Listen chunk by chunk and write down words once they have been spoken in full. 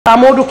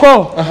Modou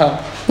ko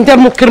inter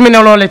mu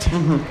criminal oleti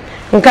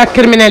nka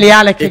criminal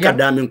yale ke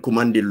damin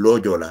kumandi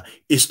lojola.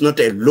 It's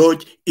not a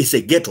lodge, it's a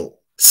ghetto.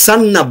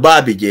 Sanna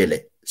babi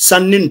jele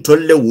sannin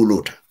tolle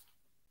wuluta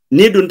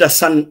ni dunta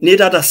san ni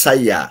data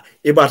saya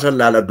ibata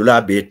lala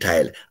dula be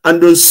tile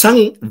andun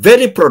sang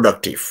very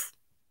productive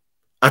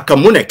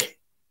akamuneke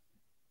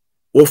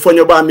wo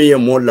fonyo ba mi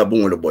mo la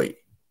bungolo boy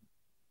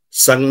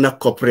sang na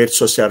corporate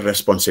social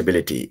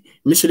responsibility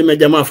misilime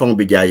jama fango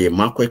bijaye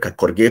makoy ka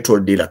korgeto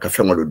dila ka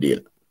fengolo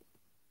dila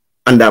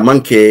anda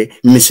manke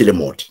misile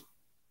moti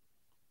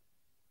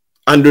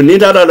andu ni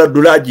dada la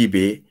dulaji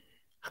be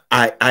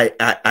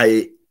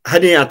I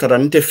hani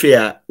atarante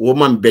fea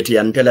woman beti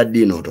antela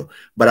dinoto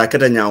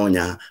barakata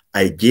nyaonya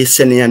ay je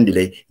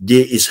seniyandile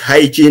je is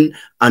hygiene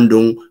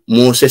andung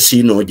mose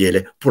sino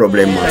jele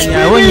problem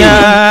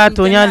nyaonya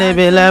tonya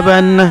lebe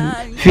laban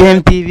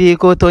FMTV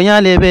ko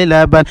tonya lebe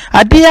laban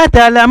adia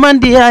tala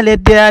mandia le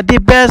dia the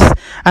best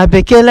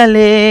abekela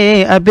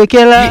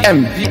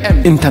VM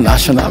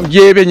international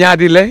jebe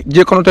nyaadile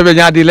je kono to be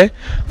nyaadile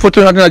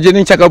foto na je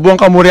ni chaka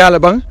bonka muriala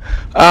bang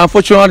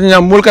foto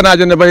na mulka na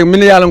jone bang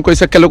min yalam ko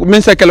sekelo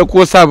min sekelo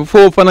ko sab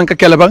fo fananka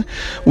kelabang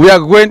we are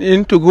going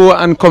in to go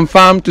and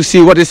confirm to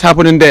see what is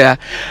happening there.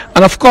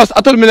 And of course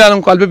atol min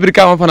yalam ko albe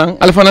birka ma fanan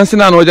alfanan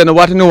sinano jone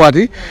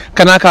wati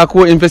kanaka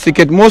ko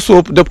investigate most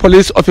of the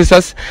police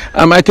officers.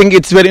 I think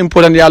it's very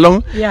important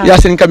yalong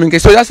Yassin coming.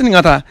 So Yassin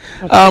ngata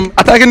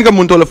attacking ga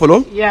munto la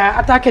follow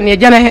attacking ye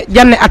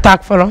janne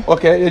attack follow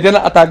okay ye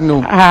janne attack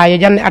no ye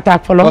janne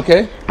attack follow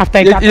okay after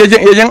ye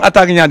janne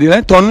attack nyaadi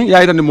le ton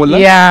ya ita ni molla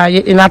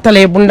ina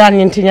tale bundan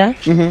yintinya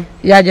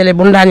ya jele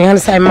bundan han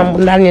say mam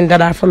bundan yin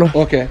dada follow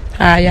okay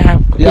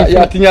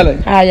ya tinya le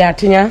ya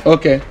tinya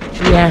okay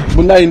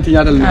bundan yin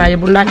tinya dal ye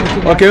bundan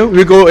yin okay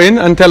we go in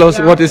and tell us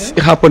what is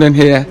happening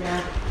here.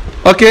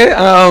 Okay,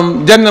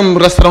 jannam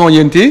restaurant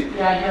yenti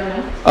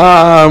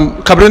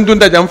kabren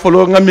dunda jam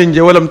folo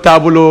ngaminje walam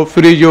tabulo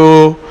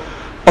frigo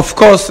of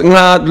course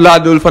nga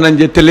ladul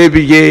fananje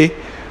telebiye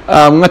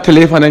nga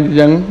tele fananje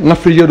jang nga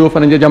frigo do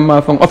fananje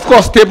jamma fang of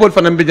course table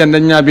fanambe janda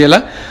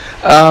nyabela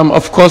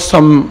of course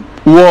some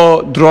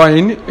war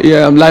drawing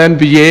lion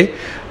biye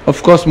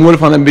of course mol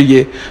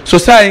fanambe so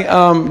say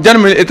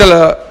janam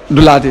etala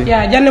dulati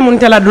janne mun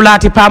tela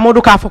dulati pa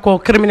Modou ka fako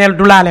criminel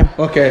dulalem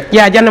okay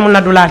janne mun na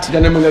dulati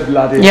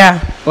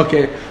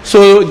okay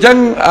so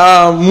jang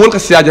mol ka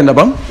siya janda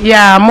bam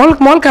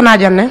mol kana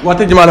janne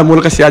wata jimala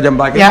mol ka siya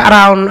jamba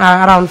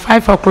around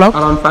 5 o'clock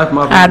around 5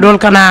 ma dol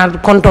kana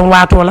konton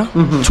wato la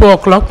 2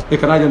 o'clock e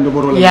kana jando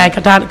moro la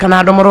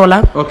kana do moro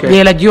la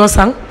yela jio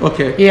sang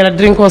yela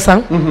drinko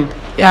sang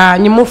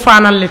ni mu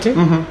fanal leti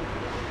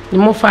ni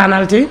mu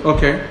fanalti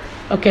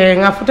okay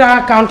nga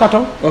futa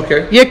countato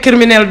ye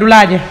criminel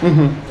dulaje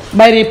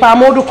bayri pa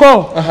Modou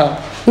ko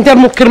inter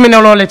mu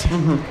criminel oleti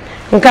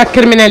nka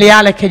criminel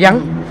yale ke jang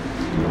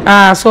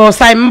so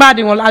say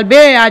mbadi ngol albe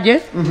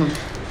yaje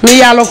mi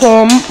yalo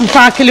ko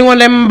mfa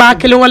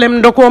kilingolem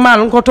ndoko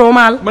mal ko to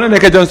mal mona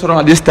nek jon soron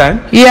at this time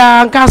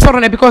nka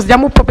sorone because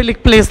jamu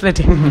public place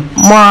leti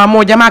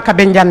mo jama ka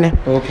benjanne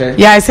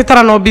c'est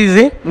trano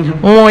busy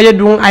mo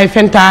yedung ay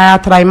fenta ya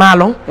tray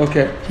malo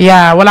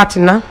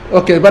walatina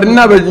bar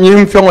nabe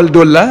nyim fengol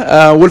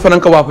dolla wol fanan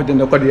ka wafu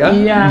dende ko dia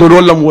do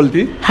lam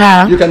wolti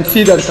you can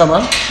see that kama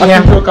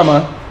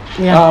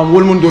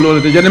wol mun dolo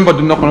de janem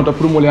badu nokono to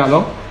pour mo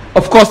yalo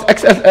of course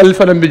XFL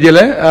fanam bi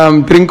jele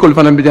drinkul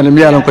fanam bi jele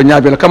mi yalon ko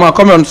nyabela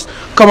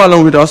come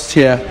along with us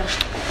here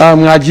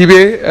nga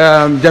jibe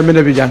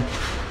jamina bi jang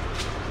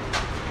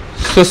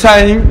so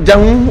say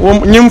jang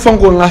nyim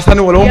fonko nga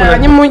sanu wala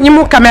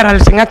nyimu camera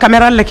nga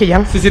camera le ki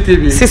jang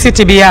CCTV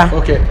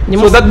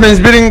so that means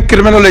during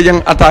criminal jang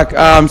attack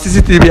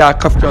CCTV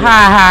capture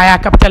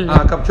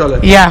capture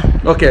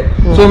okay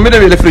so mi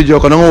de le frijo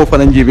ko ngo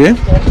fanan jibe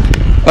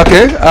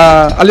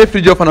ale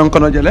frijo fanan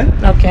kono jele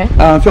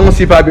fengo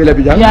sipa be la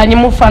bijang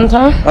nyimu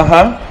fanta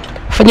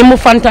nyimu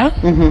fanta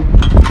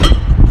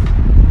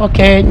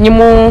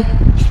nyimu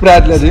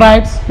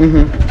sprite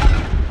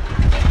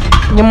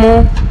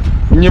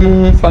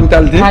nyimu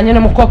fantaldi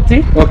nyimu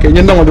cocktail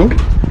nyendo dum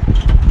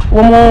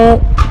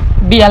womo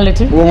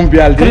bialiti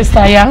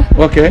kristaya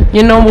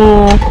nyendo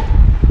mo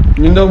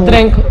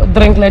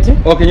drink leti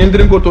nyendo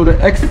drink ko to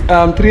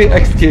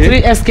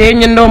 3xk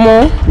nyendo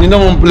mo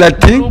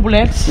blati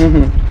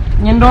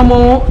nyendo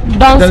mo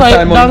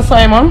Dan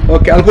Simon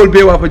alcohol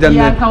be wa fa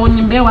janne ka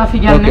woni be wa fi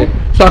janne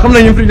so kam na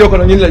nyim frijo ko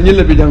ñin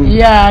la bi jang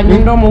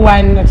nyendo mo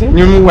wine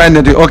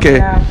nati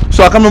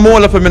so kam mo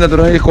wala fa mena do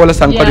ko la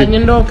san ko di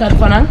nyendo kat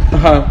fana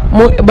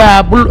mo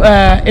ba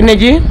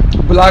energy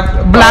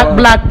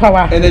black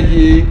power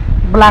energy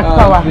black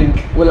power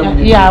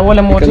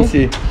wala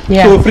moti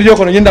so frijo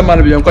ko ñinda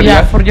mal bi jang ko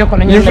dia frijo ko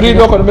ñim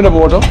frijo ko mena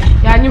moto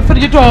ñim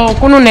frijo to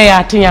kunu ne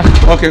ya tinya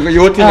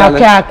yo tinya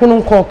la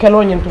kunu ko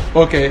kelo ñinto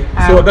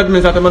so that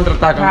means that man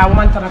trata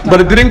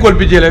but drink ko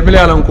bi jele mi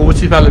yalan ko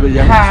ci fa la bi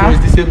jang so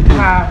it's the same thing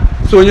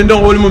so ñindo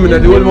wol mo mina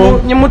di wol mo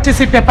ñi mutti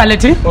ci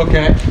pepaleti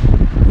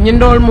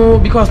ñindol mu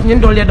because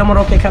ñindol ye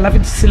domoro ke kala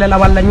fit sile la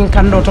wala ñin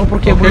kando to pour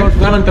que bulol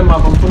ngalante ma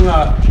fam pour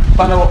nga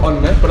pana on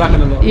me pour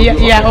akana no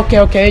ya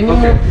okay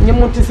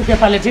ñimu tisike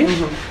paleti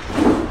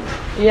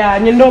ya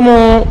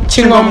ñindomo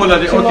cingom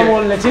lati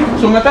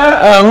so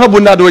ngata nga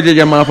bunda do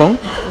jeje ma fam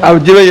aw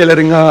jibe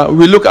yele nga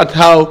we look at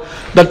how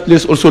that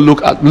place also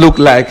look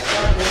like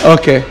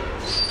okay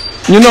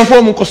ñu non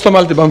fo mu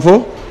customer de bam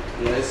fo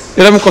yes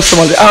ira mu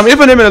customer de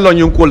even me lo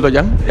ñu ko do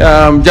jang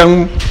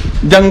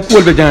jang ko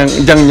be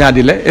jang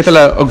nyaadi le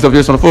etala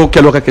observation fo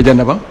kelo ka ke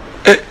janna ba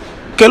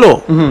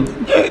kelo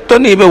to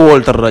ni be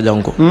wolter ra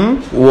janko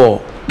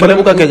wo kele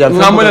bu ka ke jan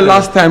ngamale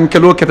last time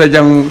kelo keta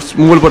jang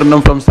mul bor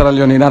nam from Sierra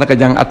Leone na ka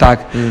jang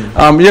attack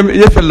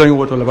ye fel lo ñu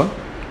woto la ba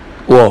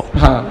wo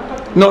ha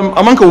no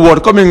amanka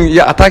word coming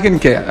ya attacking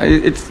ke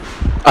it's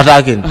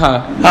attacking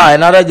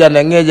inara jande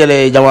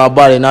ngejele jama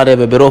bari inara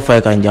be bero fay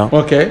kan jam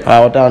okay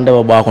wata ande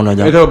ba ko no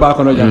jam ito ba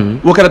ko no jam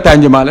wokata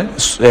tanji male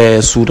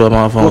sudo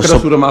ma fa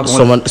so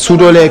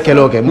sudo le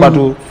keloke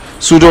mbatu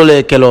sudo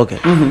le keloke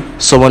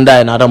so monda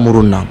inara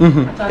murunna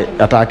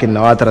attacking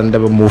na wata rande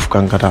be move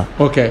kan kata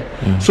okay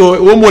so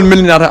wo mon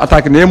milina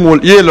attacking ye mol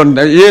ye lon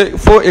ye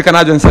fo e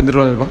kana jon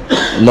sandiro ba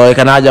no e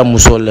kana jam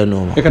musol le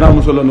no e kana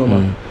musol le no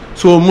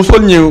so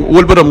musol ñi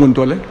wolbara mun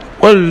tole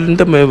wal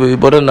ndeme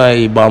borona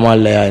i bama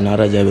le ay na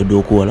raja be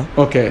doku wala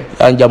okay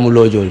an jamu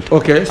lojol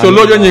okay so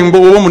lojo ñi mbo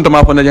wo mun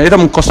tama fone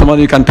itam customer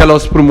you can tell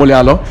us pour mo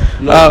yalo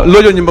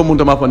lojo ñi mbo mun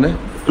tama fone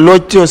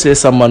lojo se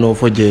samano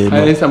foje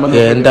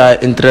and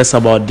interest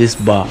about this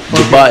bar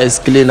the bar is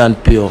clean and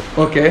pure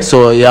okay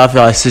so you have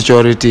your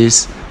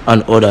securities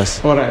and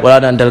others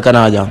wala dan del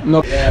kanaja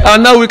no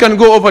now we can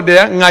go over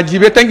there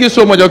ngajibe thank you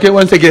so much okay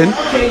once again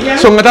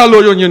so ngata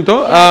lojo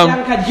ñinto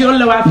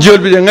jol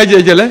bi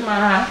ngaje jele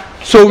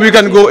so we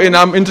can go in.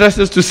 I'm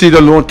interested to see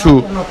the loan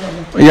too.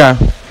 Yeah.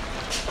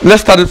 Let's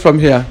start it from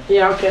here.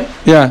 Yeah, okay.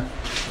 Yeah.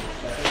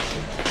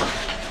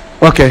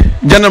 Okay.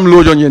 Janam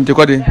lojo ñenti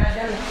ko di.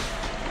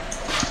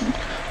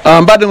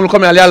 Badum ko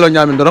me ali allo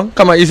ñami ndorong.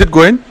 Kama is it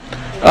going?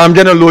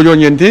 Janam lojo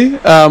ñenti.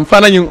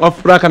 Fana ñu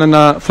off rakana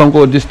na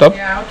fonko disturb.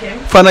 Yeah, okay.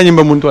 Fana ñu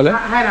mbamun tole.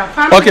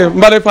 Okay,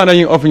 mbare fana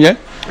ñu off ñe.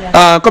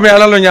 Comme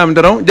allo ñami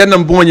ndorong.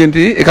 Janam bu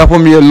ñenti e ka fo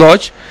mi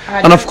lodge.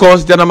 And of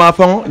course janama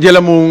fon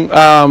jelamu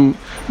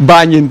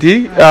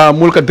banyinti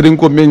mulka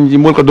drinko menji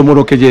mulka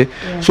domoro keje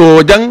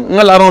so jang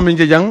ngala ron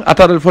menji jang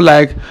atadal for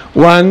like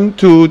 1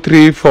 2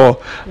 3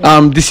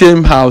 4 the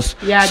same house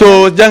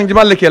so jang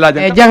jimalle ke la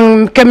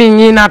jang kami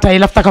ni nata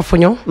ilafta ka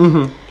fonyo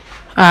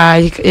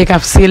e ka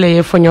sile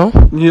e fonyo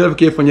ni laf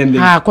ke fonyende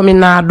komi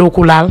na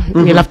dokulal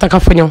ni lafta ka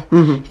fonyo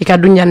e ka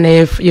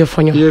dunyane e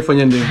fonyo ye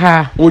fonyende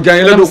o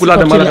jang la dokulal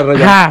de mala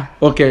raja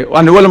okay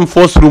and walam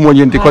force room mo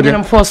nyenti ko de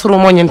force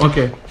room mo nyenti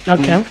okay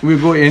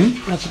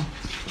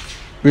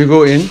we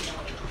go in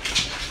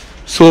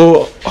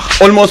so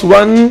almost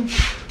 1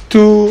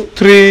 2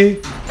 3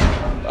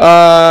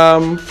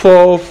 4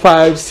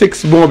 5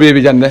 6 bon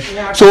baby jande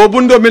so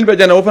bundo min be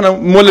jana ofana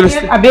mole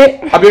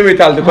abe mi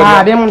talde ko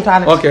abe mun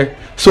talde okay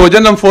so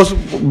jannam fos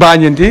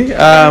bañenti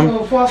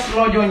fos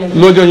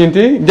lojo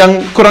ñenti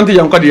jang couranti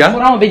jang ko dia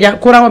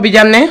courant bi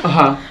janne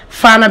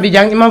fana bi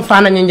jang imam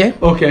fana ñinje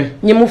okay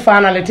ñimu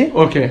fana leti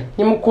okay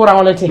ñimu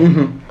courant leti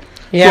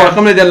yeah. So,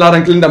 come la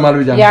rankling da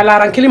malu jang. Yeah, la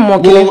rankling mo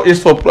kili. Is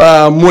for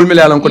mol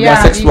mele alam ko dia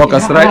sex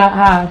workers,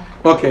 right?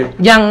 Okay.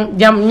 Jang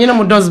ñina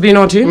mu dos bi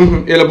noti.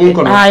 Ela bun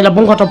ko. Ela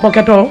bun ko to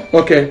pocketo.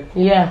 Okay.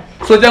 Yeah.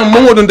 So jang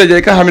mo modun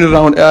daje ka how many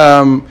round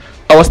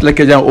hours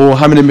like jang or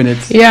how many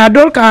minutes? Yeah,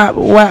 dolka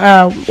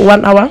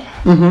 1 hour.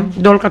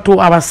 Dolka 2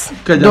 hours.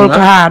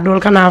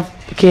 Dolka na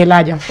ke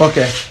laja.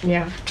 Okay.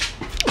 Yeah.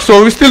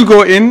 So we still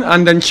go in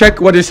and then check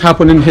what is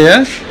happening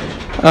here.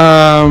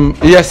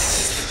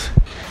 Yes.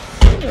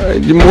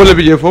 Mole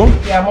bije fo?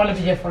 Yeah, mole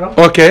bije fo.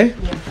 Okay.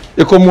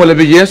 Yeah. Eko mole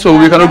bije, so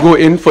we cannot go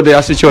in for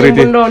their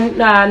security.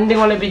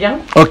 Ndingole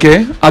bijang.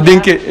 Okay.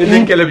 Adinke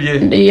le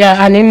bije. Yeah,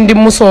 anindi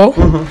muso.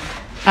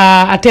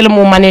 Atel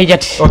mo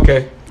managati.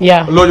 Okay.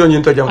 Yeah. Lojo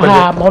nyinto jam.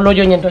 Mo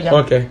lojo nyinto jam.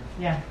 Okay.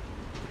 Yeah.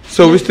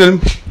 So we still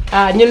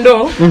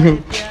nyindo.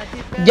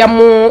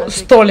 Jamu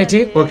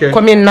stoleti. Okay.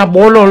 Komi na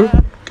bolol.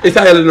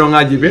 Isa yalla no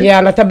ngaji be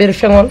ya na tabir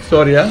fengol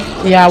sorry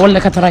ya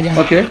wala kataraja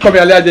okay comme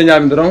yalla aje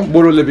nyam dron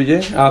bolol le bije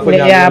ko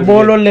ya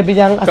bolol le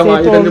bijang kama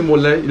ida ni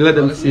molle ila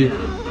dem si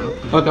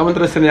okay man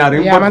tresen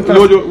yari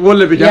lojo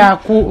wolle bijang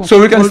so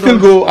we can still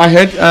go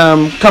ahead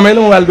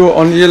kamelo waldo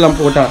on yelam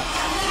pota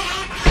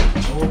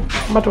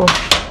bato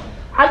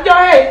ajo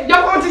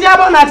jonkon ti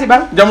jabo nati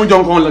ban jamu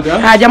jonkon la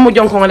ga jamu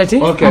jonkon la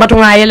ti bato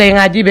nga yele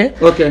ngaji be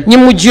okay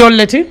nyimu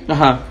jolleti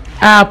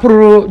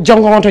pour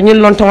jongon to ñin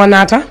lon to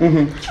nata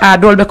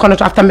dolbe kono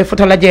to aftambe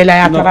fotola jeela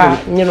ya tara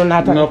ñinu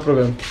nata no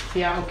problem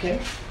yeah okay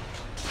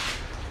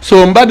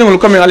so mbadingol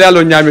comme ali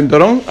alo ñamin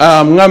doron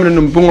ngamne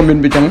num bungo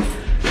min bijang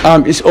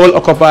is all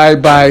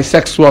occupied by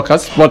sex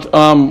workers but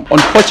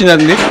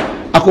unfortunately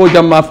ako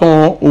jamma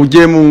fon o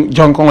jemu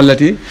jonkon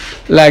lati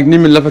like ni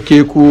min lafa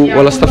keku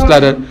wala stuff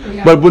like that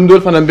but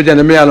bundul fana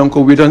bidane me alon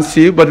ko we don't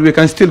see but we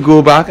can still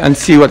go back and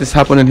see what is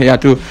happening here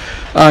too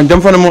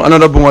jam fana mo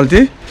another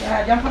bungolti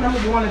jam fana mo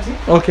bungolti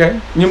okay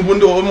nyim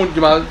bundu o mo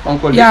jumal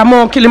encore ya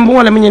mo kilim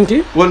bungole mi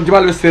nyinti won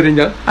jumal be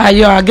serinja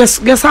ayo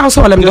ges haw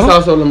solem do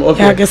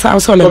okay ya ges haw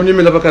solem comme ni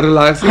min lafa ka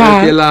relax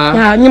ke la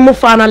ha nyimu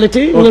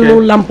fanaliti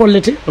nyimu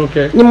lampoliti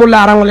nyimu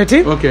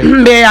larangoliti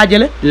be ya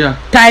jele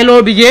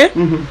taylo bi je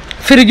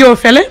frigo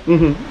fele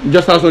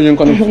jossa so nyin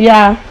kono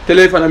ya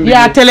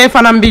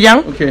téléphone am bijang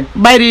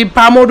bayri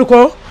pa Modou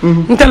ko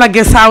ntela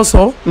ges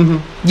hawso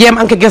jem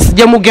anke ges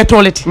jemu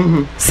getoleti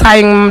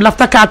saying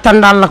lafta ka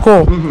tandal la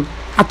ko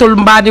atol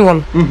mbadi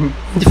won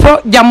fo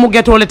jammu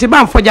getoleti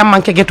bam fo jam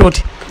manke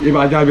getoti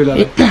iba jabi la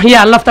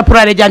ya lafta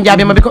purade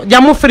janjabe ma biko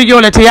jammu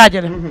frigo leti ya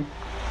jere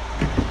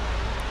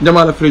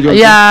jamala frigo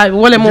ya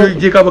wole mo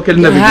jika ba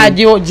kelna bi ha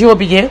jiwo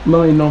bije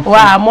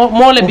wa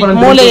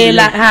mole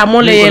la ha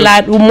mole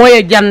la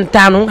moye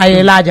jantanu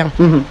ay la jang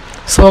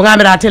so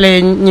ngamira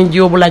tele nyi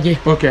jiwo bulaje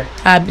okay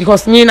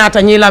because ni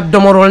nata ni la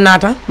domorol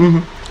nata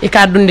e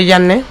ka dundi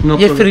janne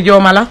ye frigo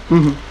mala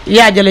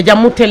ya jele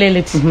jammu tele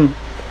leti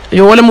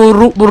yo wole mo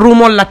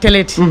rumol la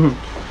teleti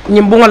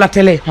nyi bungo la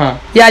tele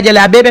ya jele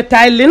abebe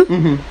tailin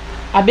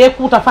abe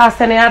kuta fa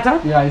seneyata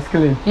ya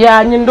iskelen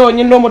ya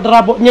nyindo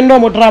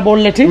mo drabo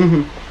leti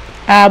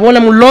wala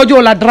mu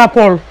lojo la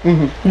drapol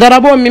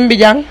darabo mimbi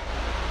jang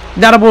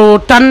darabo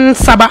tan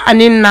saba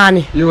anin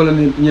nani yo wala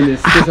ni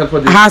special for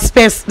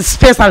this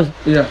special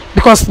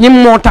because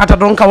nyim mo tata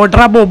don ka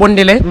drabo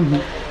bondele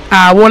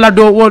wala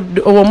do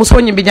wo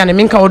muso nyimbi jane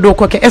min ka do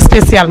ko ke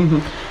special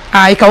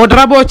e ka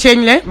drabo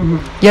change le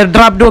ye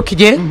drab do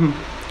kije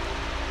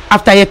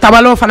after ye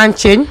tabalo fanan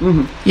change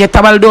ye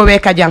tabal do we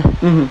ka jang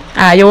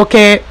yo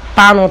ke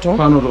panoto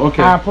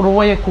okay pour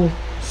woye ko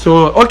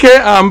so okay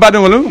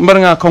mbadengolu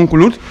mbarnga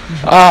conclude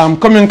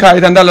comme ka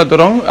itandala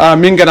doron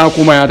min gana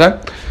kuma yata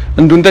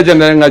ndunta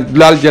jende nga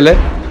lal jele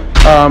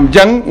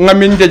jang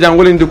ngamin je jang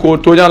wolindi ko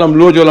to jalam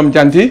lojolam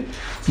janti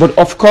but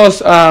of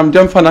course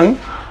jam fanang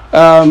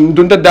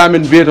ndunta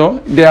damin beto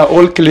they are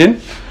all clean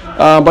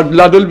but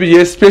ladol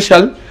be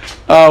special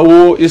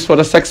who is for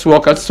the sex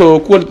workers so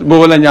ko bo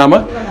wala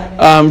nyama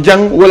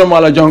jang wala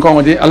mala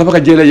jonkon di ala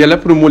faka jele yele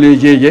pour mo le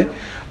jeje.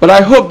 But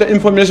I hope the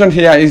information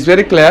here is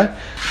very clear.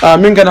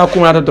 Mingana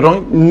kumata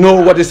drong know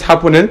what is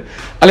happening.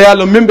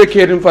 Alayalo membe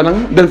caring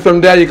fanang. Then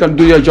from there you can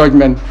do your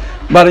judgment.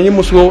 But you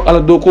must go ala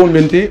doko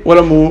menti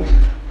wala mu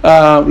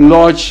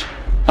lodge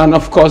and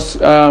of course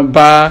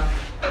bar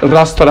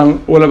restaurant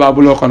wala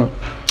babulo kono.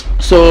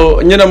 So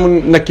nyena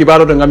mun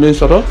nakibaro de ngamen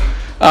soto.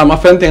 My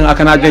friend thing I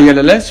cannot get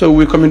yelele. So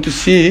we're coming to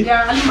see.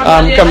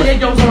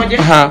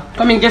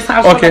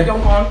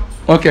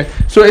 Okay,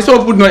 so it's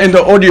all put in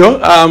the audio.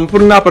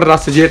 Put na per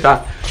rasa jeta.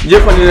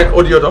 Jefanya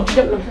audio do.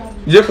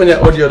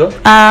 Jefanya audio do.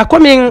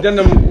 Coming.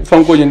 Jangan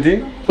fangko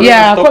jinti.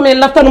 Yeah, coming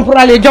lafta num pour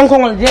aller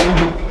jonkongol je.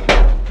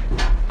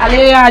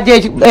 Ale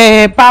aje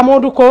pa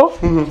Modou ko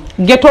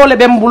getole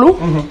bembulu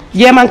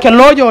je manke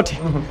lojote.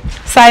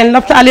 Sa en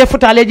lafta ale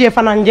futa ale je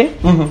fananje.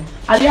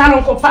 Ali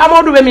anon ko pa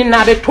Modou be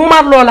minna be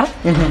tumar lola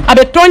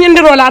abe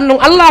tonyindirola annon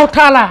Allah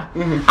taala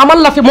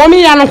amalla fi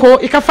momi yanon ko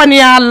ikafani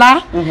ya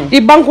Allah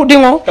I banku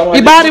dingo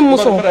I bari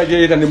muso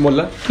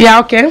yeah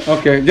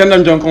okay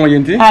jannam jonkon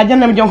yenti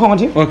jannam jonkon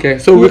ti okay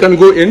so we can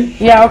go in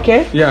yeah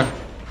okay yeah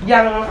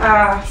jang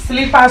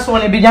slippers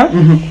wala bi jang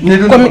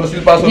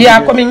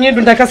comme ni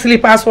dunta ka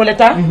slippers wala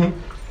ta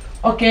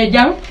okay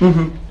jang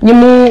ni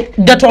mu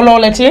detolo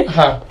la ti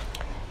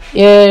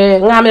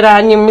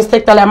ngamira ni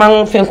mistake tala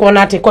man fenko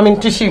nati comme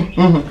tissu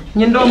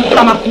nyindo mu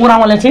kama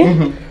courant wala ti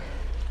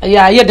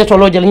ya yedde to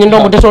lojel nyindo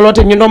mu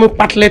detolote nyindo mu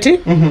patleti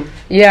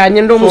ya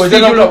nyindo mu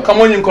studio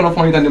kamo nyin kono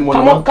fon itande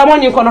mo kamo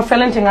nyin kono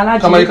felenti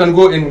ngalaji kama you can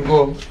go in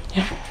go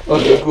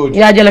okay good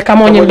ya jele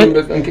kamo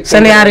nyin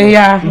senari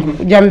ya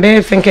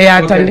jambe fenke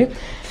ya tandi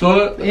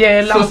so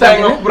so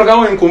say no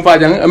programme en kum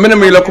fajang mena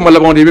mi la kuma la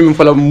bondi bi mi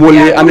fala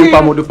molé anim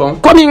pa Modou fon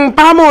comme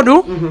pa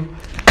Modou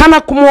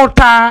kana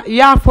kumota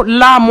ya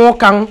la mo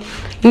kan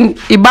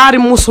ibari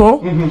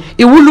muso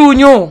I wulu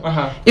nyo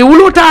I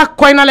wuluta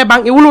koynale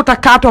bang I wuluta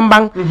katon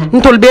bang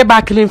ntol be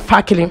bakilin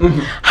fakilin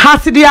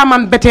hasidiya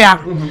man betea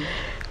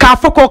ka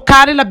foko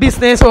kare la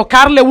business o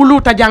karle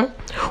wuluta jang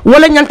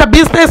wala nyanta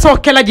business o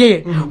kela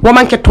je wo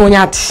manke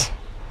tonyati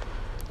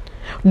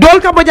dol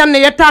ka bojanne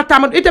yetta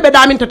tamad ite be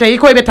damin to tay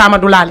ko be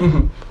tamadulali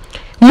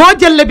mo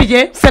jelle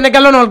bije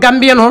senegalonol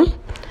gambienol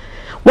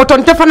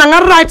woton te fana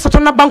ngar right soto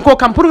na banko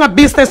kan pour nga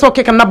business o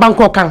ke kan na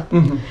banko kan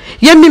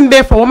yemim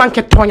be fo wo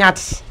manke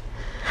tonyati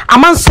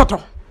aman soto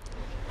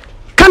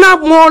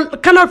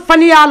kana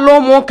faniya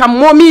lo mo kam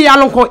momi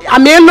yalon ko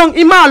amelong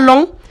ima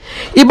long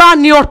iba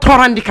nior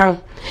torandi kan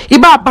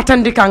iba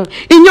batandi kan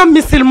inyom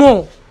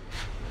misilmo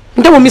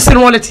ndemo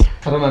misilmo leti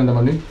tarana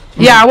ndamani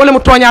ya wala mu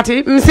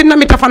toñati sinna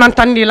mi tafanan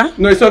tandila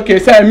no it's okay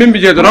say min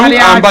bije don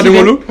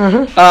badingolu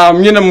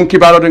ñina mu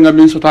kibaro de ngam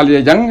min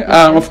sotali jang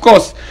of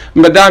course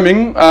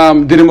mbadamin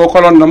dirimo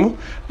kolonnam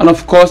and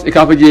of course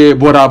ikafaje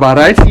boraba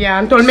right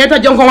ya ntol meta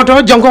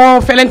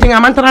jonko felentinga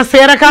mantara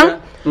sera kan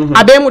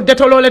abe mu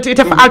detolole ti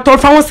fa altol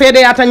fa sede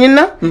yata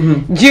nyinna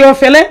jio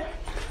fele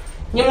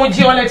nyimu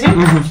jio leti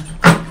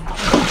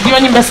jio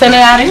nyimbe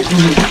seneyari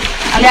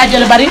ali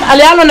ajele bari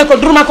ali alo ne ko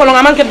druma kolon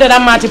amanke de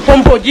damati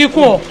pompo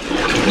jiko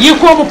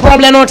mu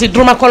problème oti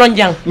druma kolon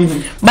jang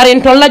bari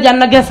ntol la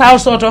janna ge saw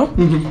soto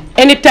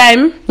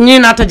anytime nyi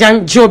nata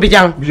jang jobi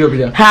jang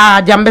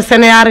ha jambe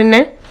seneyari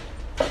ne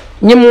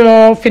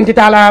nyimu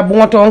fintitala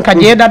bungoto on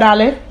kaje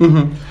dadale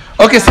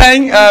okay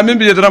saying min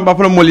bi drum ba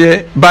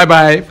molier bye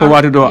bye for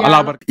what do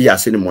ala bar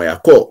Yassin moya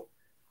ko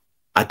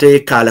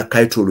ate kala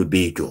kaytolu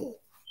bejo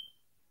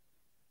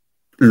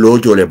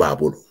lojo le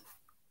babulu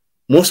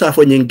Musa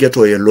fo nyin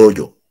geto ye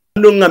lojo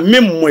ndonga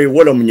mem moy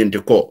wala mu nyinte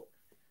ko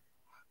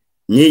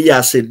ni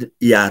Yassin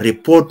ya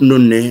report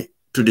nunne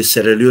to the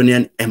Sierra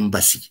Leonean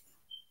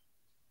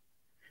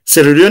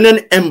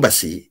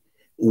embassy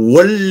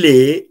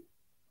wolle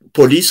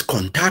police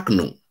contact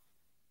no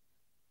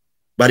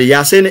but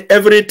Yassin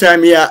every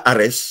time ya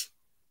arrest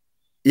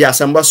ya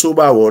samba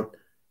suba word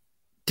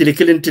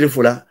tilikilin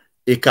tilifula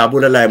e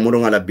kabula la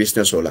mudon ala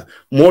business ola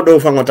Modou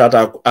fango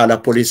tata ala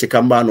police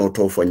kamba no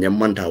to fo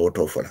nyamanta wo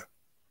to fola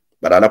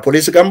but ala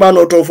police kamba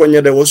no to fo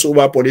nyede wo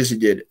suba police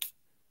jede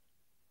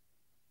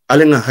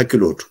alenga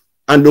hakilotu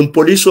andum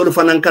police ol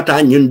fanan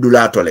kata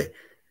nyindula tole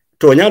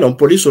to nyalon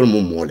police ol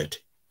mum molete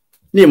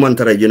ni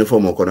mantara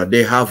uniform kono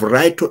they have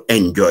right to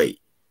enjoy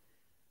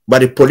but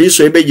the police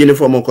ebe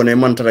uniform kono e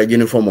mantara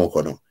uniform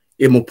kono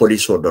e mo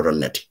police o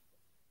doronati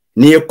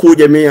ni e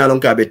kuje mi alon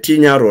ka be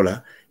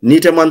tiñarola ni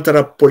te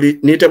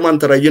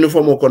mantara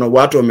uniform kono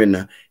wato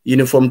minna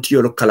uniform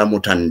tiyo kala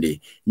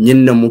mutandi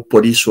nyinna mu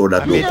police o la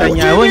do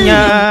tanya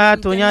wonya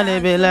tonya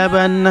lebe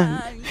laban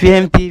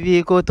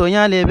FMTV ko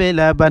tonya lebe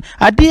laban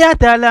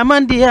adiata la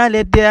mandia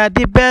le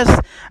de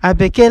best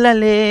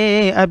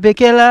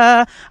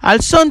abekela al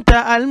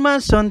sonta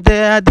alman sonte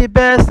the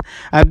best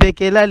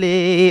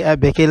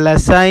abekela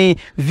sai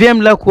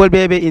viem la kol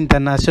bebe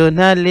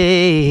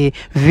internationale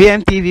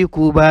FMTV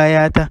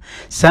kubayata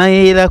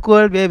sai la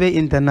kol bebe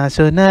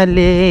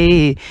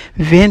internationale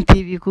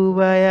FMTV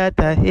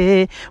kubayata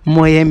he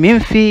moye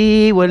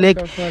minfi wale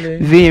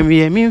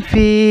viem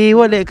minfi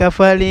wale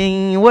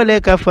kafalin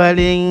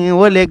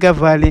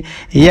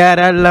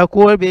yara la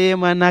kolbe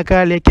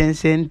manakale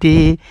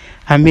kensenti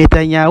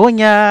ameta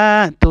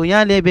nyawonya to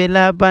yale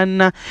bela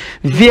banna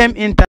viem